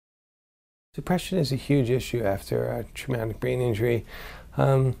Depression is a huge issue after a traumatic brain injury.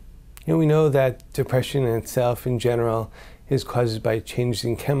 We know that depression in itself, in general, is caused by changes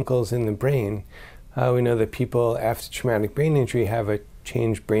in chemicals in the brain. We know that people after traumatic brain injury have a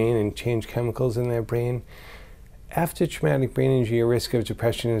changed brain and changed chemicals in their brain. After traumatic brain injury, your risk of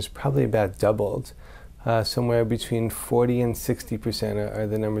depression is probably about doubled. Somewhere between 40 and 60% are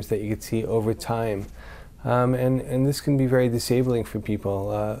the numbers that you could see over time. And this can be very disabling for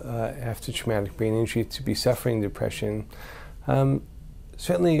people after traumatic brain injury to be suffering depression.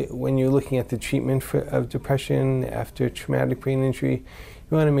 Certainly when you're looking at the treatment of depression after traumatic brain injury,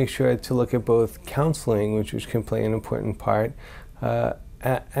 you want to make sure to look at both counseling, which can play an important part,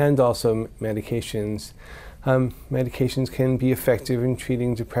 and also medications. Medications can be effective in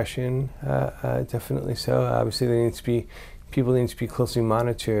treating depression, definitely so. Obviously, people need to be closely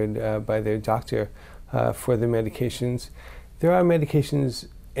monitored by their doctor for the medications. There are medications,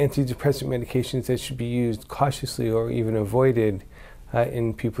 antidepressant medications, that should be used cautiously or even avoided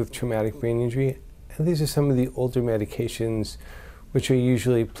in people with traumatic brain injury. And these are some of the older medications which are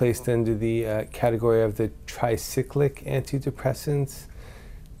usually placed under the category of the tricyclic antidepressants.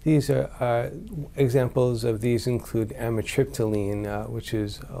 These are examples of these include amitriptyline, which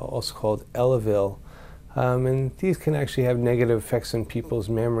is also called Elavil. And these can actually have negative effects on people's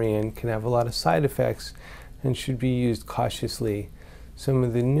memory and can have a lot of side effects and should be used cautiously. Some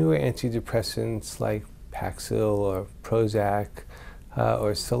of the newer antidepressants like Paxil or Prozac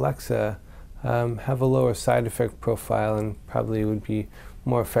or Celexa have a lower side effect profile and probably would be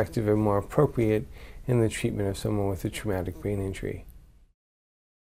more effective and more appropriate in the treatment of someone with a traumatic brain injury.